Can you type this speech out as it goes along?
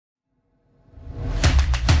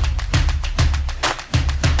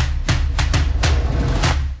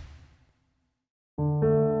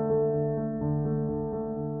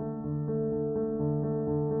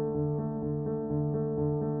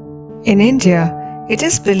In India, it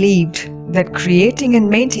is believed that creating and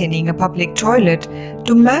maintaining a public toilet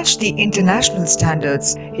to match the international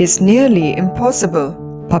standards is nearly impossible.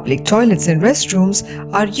 Public toilets and restrooms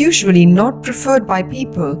are usually not preferred by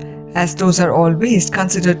people, as those are always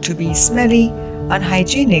considered to be smelly,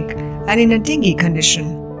 unhygienic, and in a dingy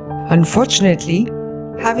condition. Unfortunately,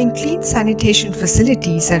 having clean sanitation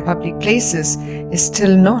facilities at public places is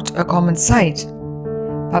still not a common sight.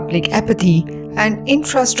 Public apathy and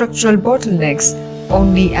infrastructural bottlenecks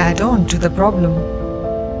only add on to the problem.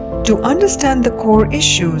 To understand the core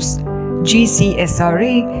issues,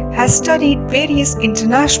 GCSRA has studied various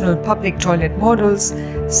international public toilet models,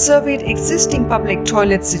 surveyed existing public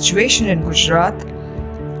toilet situation in Gujarat,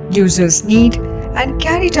 users' need, and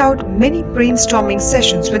carried out many brainstorming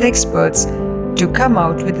sessions with experts to come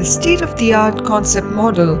out with a state-of-the-art concept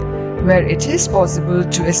model where it is possible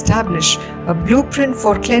to establish a blueprint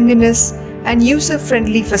for cleanliness and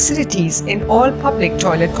user-friendly facilities in all public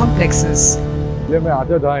toilet complexes. मैं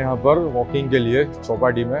आता था यहाँ पर walking के लिए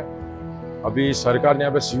चौपाटी में। अभी सरकार ने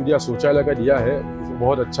यहाँ पे सीढ़ियाँ शौचालय का दिया है,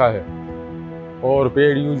 बहुत अच्छा है और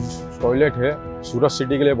पेड यूज टॉयलेट है, सूरत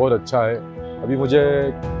सिटी के लिए बहुत अच्छा है। अभी मुझे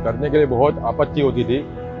करने के लिए बहुत आपत्ति होती थी,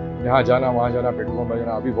 यहाँ जाना वहाँ जाना पेट्रोल पंप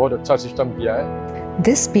जाना, अभी बहुत अच्छा सिस्टम किया है।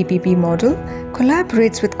 This PPP model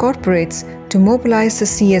collaborates with corporates to mobilize the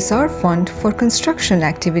CSR fund for construction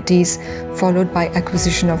activities, followed by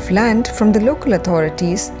acquisition of land from the local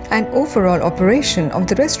authorities and overall operation of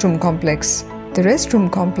the restroom complex. The restroom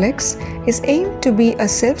complex is aimed to be a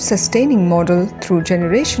self-sustaining model through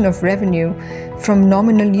generation of revenue from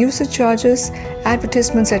nominal user charges,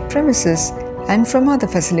 advertisements at premises, and from other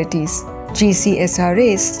facilities.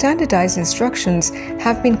 GCSRA's standardized instructions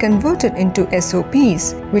have been converted into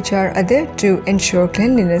SOPs, which are there to ensure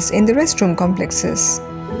cleanliness in the restroom complexes.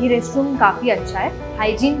 ये restroom काफ़ी अच्छा है,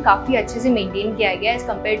 hygiene काफ़ी अच्छे से maintain किया गया as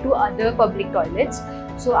compare to other public toilets.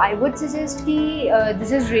 So I would suggest कि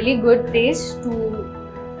this is really good place to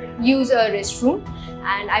use a restroom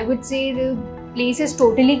and I would say the place is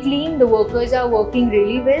totally clean, the workers are working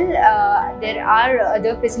really well. There are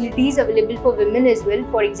other facilities available for women as well,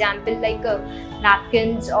 for example like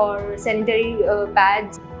napkins or sanitary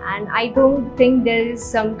pads, and I don't think there is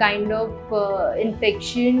some kind of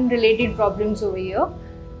infection related problems over here,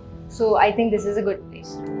 so I think this is a good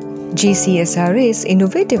place. GCSRA's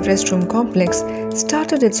innovative restroom complex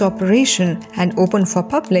started its operation and opened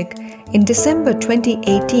for public in December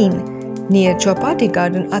 2018 near Chowpatty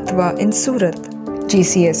Garden Atwa in Surat.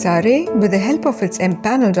 GCSRA, with the help of its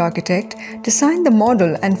empaneled architect, designed the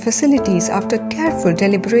model and facilities after careful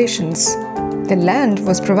deliberations. The land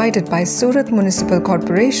was provided by Surat Municipal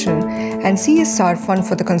Corporation and CSR fund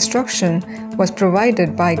for the construction was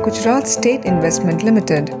provided by Gujarat State Investment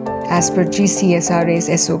Limited. As per GCSRA's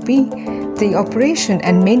SOP, the operation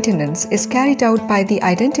and maintenance is carried out by the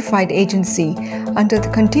identified agency under the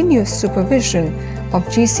continuous supervision of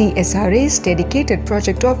GCSRA's dedicated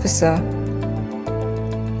project officer.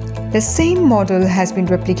 The same model has been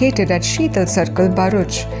replicated at Sheetal Circle,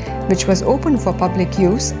 Bharuch, which was opened for public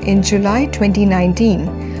use in July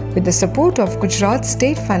 2019 with the support of Gujarat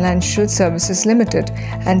State Financial Services Limited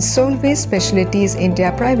and Solvay Specialities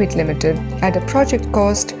India Private Limited at a project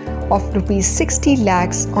cost of Rs 60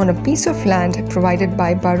 lakhs on a piece of land provided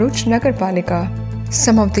by Bharuch Nagarpalika.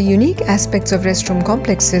 Some of the unique aspects of restroom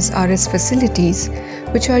complexes are its facilities,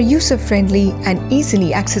 which are user-friendly and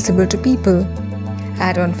easily accessible to people.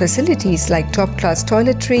 Add-on facilities like top-class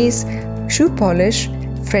toiletries, shoe polish,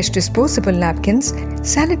 fresh disposable napkins,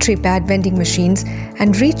 sanitary pad vending machines,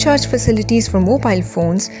 and recharge facilities for mobile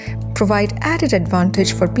phones provide added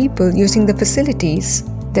advantage for people using the facilities.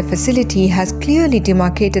 The facility has clearly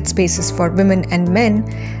demarcated spaces for women and men,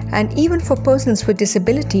 and even for persons with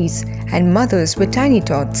disabilities and mothers with tiny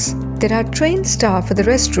tots. There are trained staff for the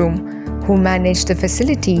restroom who manage the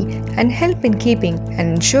facility and help in keeping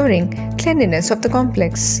and ensuring cleanliness of the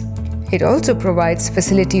complex. It also provides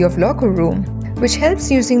facility of locker room, which helps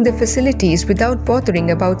using the facilities without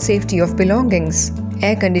bothering about safety of belongings.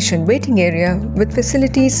 Air-conditioned waiting area with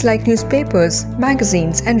facilities like newspapers,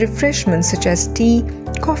 magazines and refreshments such as tea,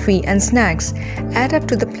 coffee and snacks add up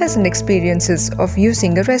to the pleasant experiences of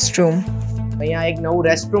using a restroom. અહીંયા એક નવું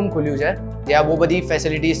restroom ખુલ્યું છે જ્યાં બહુ બધી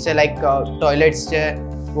facilities છે like toilets છે,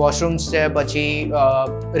 washrooms છે, પછી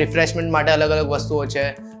રિફ્રેશમેન્ટ માટે અલગ અલગ વસ્તુઓ છે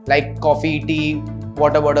like coffee, T,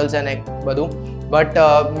 water bottles અને બધું. બટ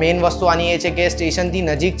મેઇન વસ્તુ આની એ છે કે સ્ટેશનથી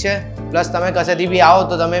નજીક છે, પ્લસ તમે કશેથી બી આવો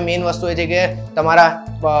તો તમે મેઇન વસ્તુ એ છે કે તમારા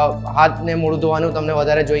હાથને મોઢું ધોવાનું તમને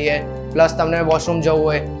વધારે જોઈએ, પ્લસ તમને વોશરૂમ જવું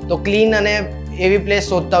હોય તો ક્લીન અને એવી પ્લેસ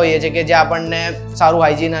શોધતા હોઈએ છે કે જ્યાં આપણને સારું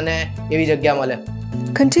હાઇજીન અને એવી જગ્યા મળે.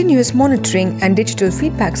 Continuous monitoring and digital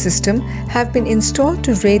feedback system have been installed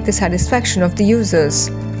to rate the satisfaction of the users.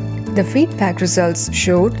 The feedback results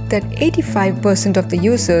showed that 85% of the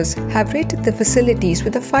users have rated the facilities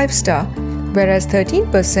with a 5-star, whereas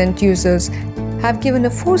 13% users have given a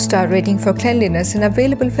 4-star rating for cleanliness in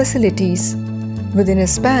available facilities. Within a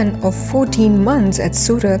span of 14 months at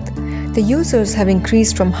Surat, the users have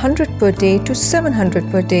increased from 100 per day to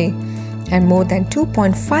 700 per day, and more than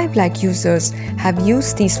 2.5 lakh users have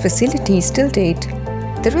used these facilities till date.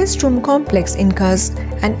 The restroom complex incurs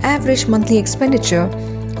an average monthly expenditure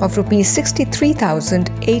of Rs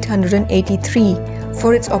 63,883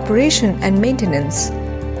 for its operation and maintenance.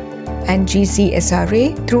 And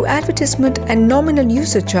GCSRA, through advertisement and nominal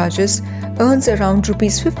user charges, earns around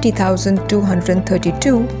Rs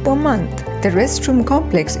 50,232 per month. The restroom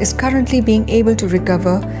complex is currently being able to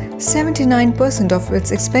recover 79% of its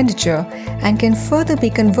expenditure and can further be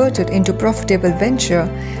converted into profitable venture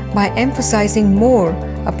by emphasizing more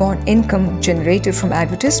upon income generated from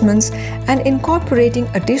advertisements and incorporating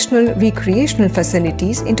additional recreational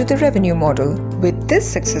facilities into the revenue model. With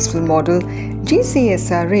this successful model,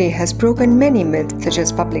 GCSRA has broken many myths such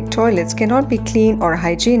as public toilets cannot be clean or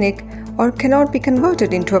hygienic or cannot be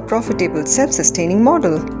converted into a profitable self-sustaining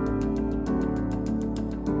model.